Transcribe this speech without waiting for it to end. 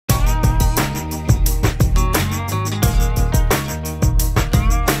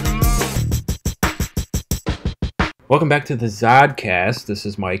Welcome back to the Zod Cast. This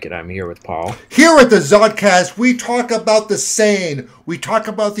is Mike, and I'm here with Paul. Here at the Zod Cast, we talk about the sane, we talk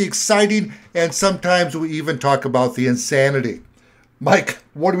about the exciting, and sometimes we even talk about the insanity. Mike,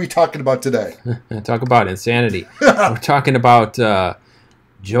 what are we talking about today? Talk about insanity. We're talking about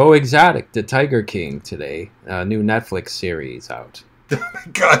Joe Exotic, the Tiger King today. A new Netflix series out. Oh my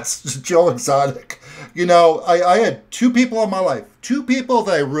God, it's Joe Exotic. You know, I had two people in my life, two people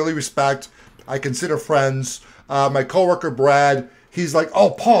that I really respect, I consider friends. My coworker Brad, he's like,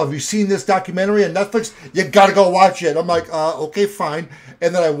 "Oh, Paul, have you seen this documentary on Netflix? You got to go watch it." I'm like, "Okay, fine."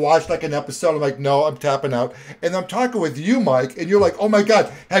 And then I watched like an episode. I'm like, "No, I'm tapping out." And I'm talking with you, Mike, and you're like, "Oh my God,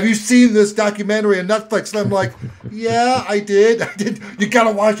 have you seen this documentary on Netflix?" And I'm like, "Yeah, I did. I did. You got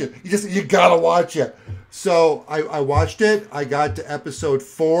to watch it. You got to watch it." So I watched it. I got to episode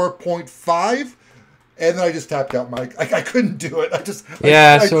 4.5. And then I just tapped out, Mike. I couldn't do it. I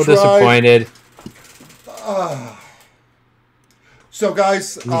so disappointed. So,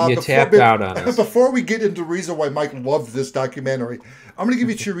 guys, you tapped out on us. Before we get into the reason why Mike loved this documentary, I'm going to give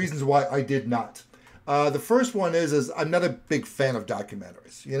you two reasons why I did not. The first one is I'm not a big fan of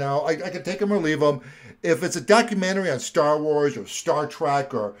documentaries. You know, I can take them or leave them. If it's a documentary on Star Wars or Star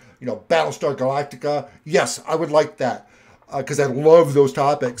Trek or, Battlestar Galactica, yes, I would like that because I love those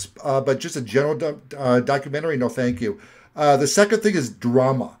topics. But just a general documentary, no thank you. The second thing is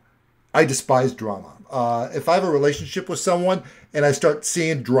drama. I despise drama. If I have a relationship with someone and I start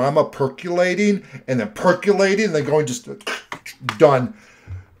seeing drama percolating and then going just done.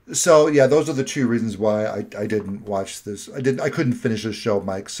 So yeah, those are the two reasons why I didn't watch this. I couldn't finish this show,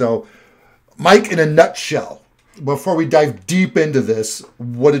 Mike. So, Mike, in a nutshell, before we dive deep into this,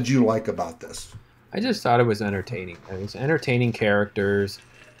 what did you like about this? I just thought it was entertaining. It was entertaining characters.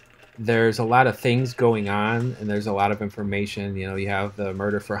 There's a lot of things going on, and there's a lot of information. You have the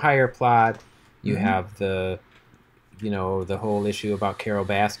murder for hire plot. You have the whole issue about Carol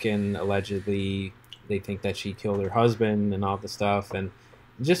Baskin. Allegedly, they think that she killed her husband and all the stuff. And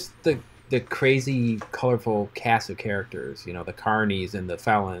just the crazy, colorful cast of characters. The carnies and the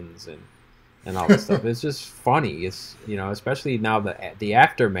felons and all this stuff. It's just funny. It's, especially now the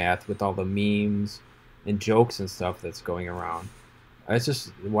aftermath with all the memes and jokes and stuff that's going around. It's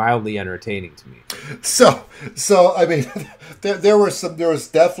just wildly entertaining to me. So I mean, there was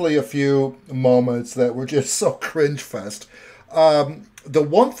definitely a few moments that were just so cringe fest. The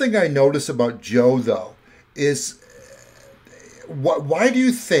one thing I notice about Joe though is why do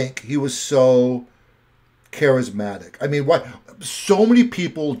you think he was so charismatic? I mean, why so many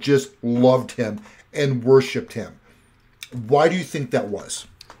people just loved him and worshipped him? Why do you think that was?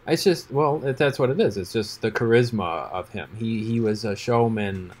 It's just, that's what it is. It's just the charisma of him. He was a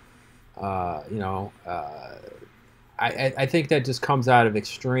showman. I think that just comes out of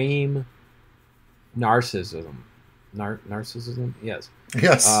extreme narcissism. Narcissism? Yes.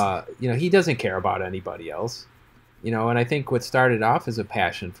 Yes. He doesn't care about anybody else. And I think what started off as a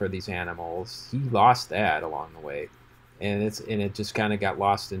passion for these animals, he lost that along the way. And it just kind of got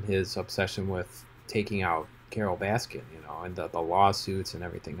lost in his obsession with taking out Carol Baskin, and the lawsuits and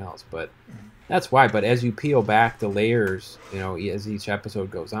everything else. But that's why. But as you peel back the layers, as each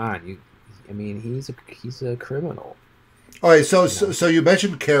episode goes on, he's a criminal. All right, so you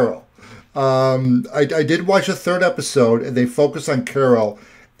mentioned Carol. I did watch the third episode, and they focus on Carol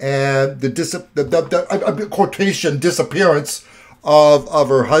and the quotation disappearance of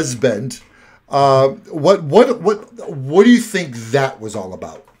her husband. What do you think that was all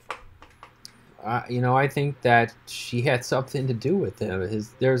about? I think that she had something to do with him.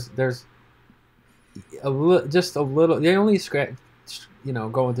 There's just a little. They only scratch,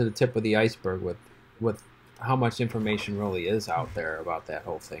 going to the tip of the iceberg with how much information really is out there about that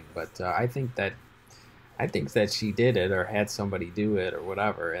whole thing. But I think that she did it or had somebody do it or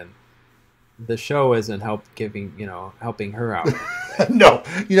whatever, and the show isn't helping her out. No,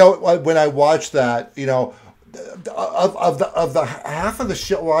 when I watched that, of the half of the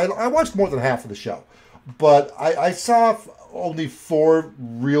show, well, I watched more than half of the show, but I saw only 4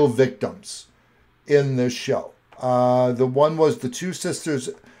 real victims in this show. The one was the two sisters.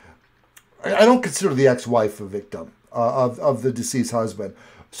 I don't consider the ex-wife a victim of the deceased husband.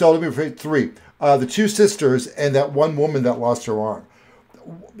 So let me repeat 3. The 2 sisters and that one woman that lost her arm.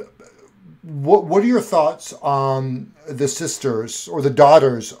 What are your thoughts on the sisters or the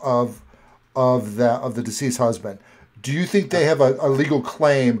daughters of the deceased husband? Do you think they have a legal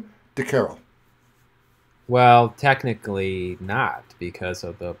claim to Carol? Well, technically not because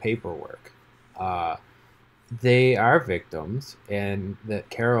of the paperwork. They are victims, and that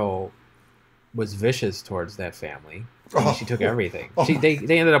Carol was vicious towards that family. She took everything. They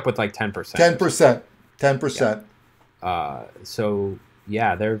ended up with like 10%. 10%. 10%. So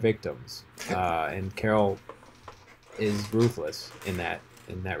yeah, they're victims, and Carol is ruthless in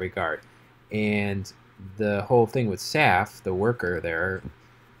that regard. And the whole thing with Saf, the worker there,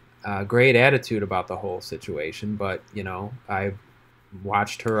 great attitude about the whole situation. But I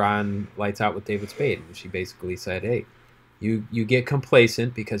watched her on Lights Out with David Spade, and she basically said, "Hey, you get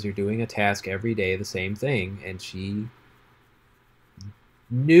complacent because you're doing a task every day, the same thing," and she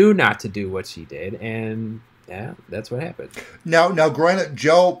knew not to do what she did, and yeah, that's what happened. Now, granted,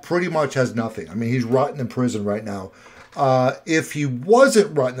 Joe pretty much has nothing. I mean, he's rotting in prison right now. If he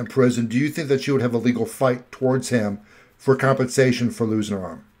wasn't rotting in prison, do you think that she would have a legal fight towards him for compensation for losing her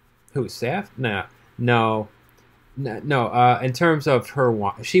arm? Who, Saf? No. In terms of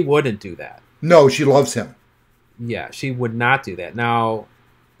her, she wouldn't do that. No, she loves him. Yeah, she would not do that. Now,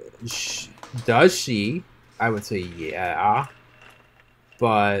 does she? I would say yeah.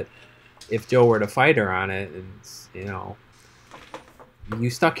 But if Joe were to fight her on it, and you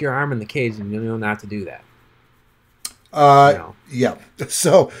stuck your arm in the cage and you know not to do that. Yeah.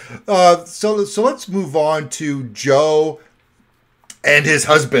 So let's move on to Joe and his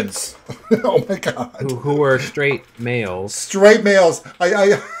husbands. Oh my God. Who are straight males. Straight males.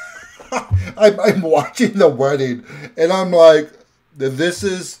 I'm watching the wedding, and I'm like, this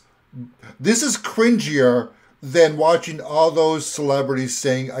is cringier than watching all those celebrities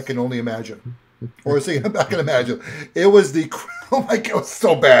sing "I Can Only Imagine" or sing "I Can Imagine." It was oh my God, it was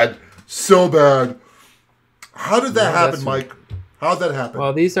so bad, so bad. How did that happen, Mike? How did that happen?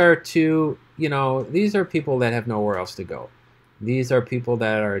 Well, these are these are people that have nowhere else to go. These are people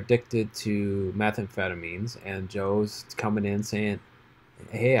that are addicted to methamphetamines, and Joe's coming in saying,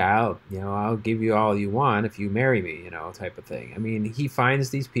 "Hey, I'll give you all you want if you marry me," type of thing. I mean, he finds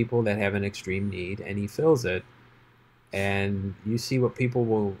these people that have an extreme need, and he fills it. And you see what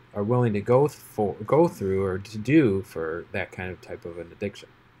people are willing to go through, or to do for that kind of type of an addiction.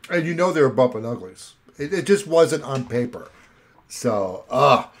 And they were bumping uglies. It just wasn't on paper. So,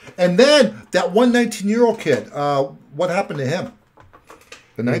 and then that 19-year-old kid, what happened to him?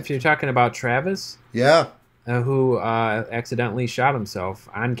 If you're talking about Travis, yeah, who accidentally shot himself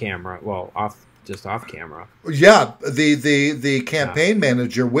on camera, well, off camera. Yeah, the campaign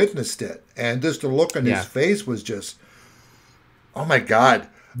manager witnessed it, and just the look on his face was just, oh my God.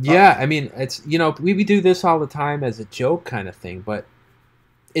 Yeah, I mean, it's we do this all the time as a joke kind of thing, but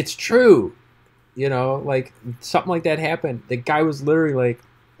it's true. Like something like that happened. The guy was literally like,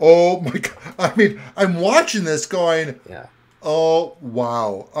 "Oh my God!" I mean, I'm watching this going, "Yeah, oh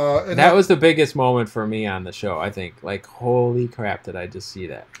wow!" And that was the biggest moment for me on the show. I think, like, holy crap, did I just see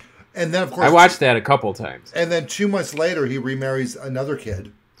that? And then, of course, I watched that a couple times. And then 2 months later, he remarries another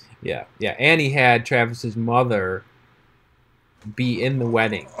kid. Yeah, and he had Travis's mother be in the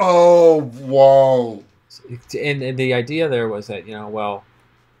wedding. Oh wow! And the idea there was that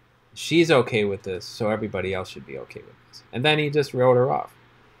she's okay with this, so everybody else should be okay with this. And then he just wrote her off.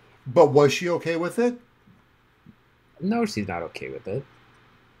 But was she okay with it? No, she's not okay with it.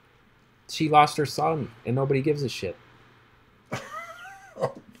 She lost her son, and nobody gives a shit.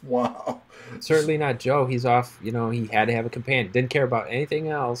 Oh, wow. Certainly not Joe. He's off. He had to have a companion. Didn't care about anything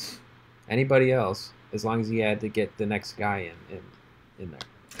else, anybody else, as long as he had to get the next guy in there.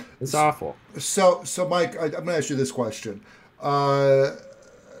 It's awful. So Mike, I'm going to ask you this question.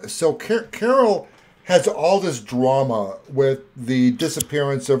 So Carol has all this drama with the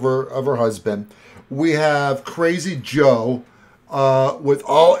disappearance of her husband. We have Crazy Joe with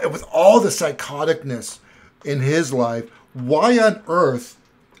all the psychoticness in his life. Why on earth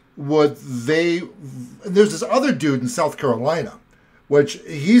would they? There's this other dude in South Carolina, which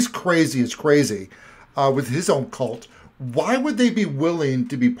he's crazy as crazy with his own cult. Why would they be willing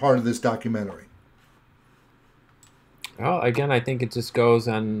to be part of this documentary? Well, again, I think it just goes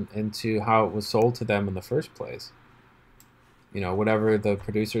into how it was sold to them in the first place. Whatever the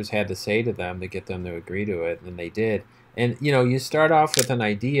producers had to say to them to get them to agree to it, and they did. And, you start off with an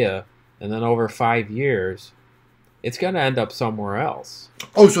idea, and then over 5 years, it's going to end up somewhere else.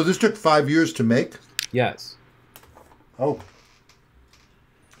 Oh, so this took 5 years to make? Yes. Oh.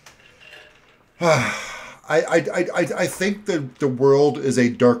 I think that the world is a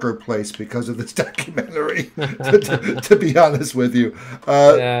darker place because of this documentary. to be honest with you,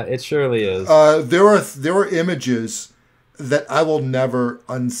 yeah, it surely is. There are images that I will never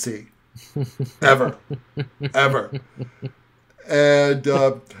unsee, ever. And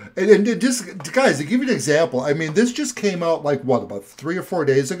just guys, to give you an example, I mean, this just came out like what, about 3 or 4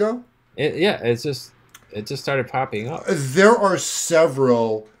 days ago? It just started popping up. There are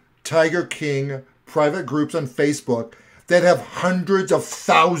several Tiger King private groups on Facebook that have hundreds of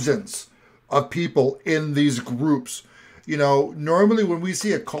thousands of people in these groups. You know, normally when we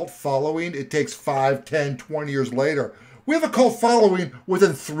see a cult following, it takes 5, 10, 20 years later. We have a cult following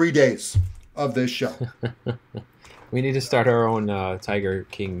within 3 days of this show. We need to start our own Tiger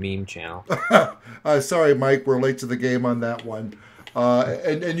King meme channel. Sorry, Mike, we're late to the game on that one.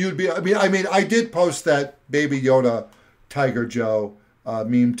 And you'd be, I mean, I did post that Baby Yoda Tiger Joe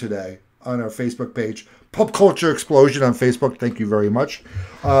meme today on our Facebook page. Pop Culture Explosion on Facebook. Thank you very much.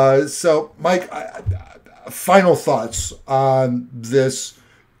 So, Mike, final thoughts on this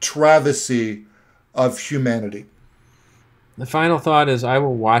travesty of humanity. The final thought is I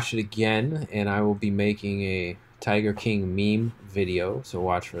will watch it again, and I will be making a Tiger King meme video, so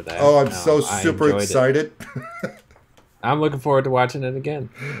watch for that. Oh, I'm so super excited. I'm looking forward to watching it again.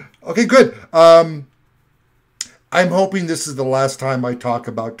 Okay, good. I'm hoping this is the last time I talk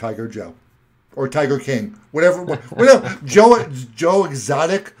about Tiger Joe or Tiger King, whatever. Joe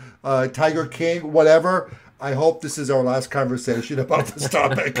Exotic, Tiger King, whatever. I hope this is our last conversation about this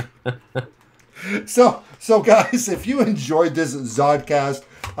topic. So guys, if you enjoyed this Zod Cast,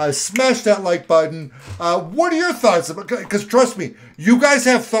 smash that like button. What are your thoughts? Because trust me, you guys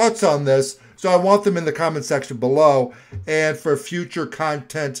have thoughts on this, so I want them in the comment section below. And for future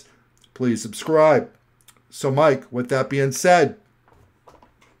content, please subscribe. So Mike, with that being said,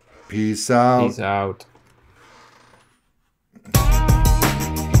 peace out. Peace out.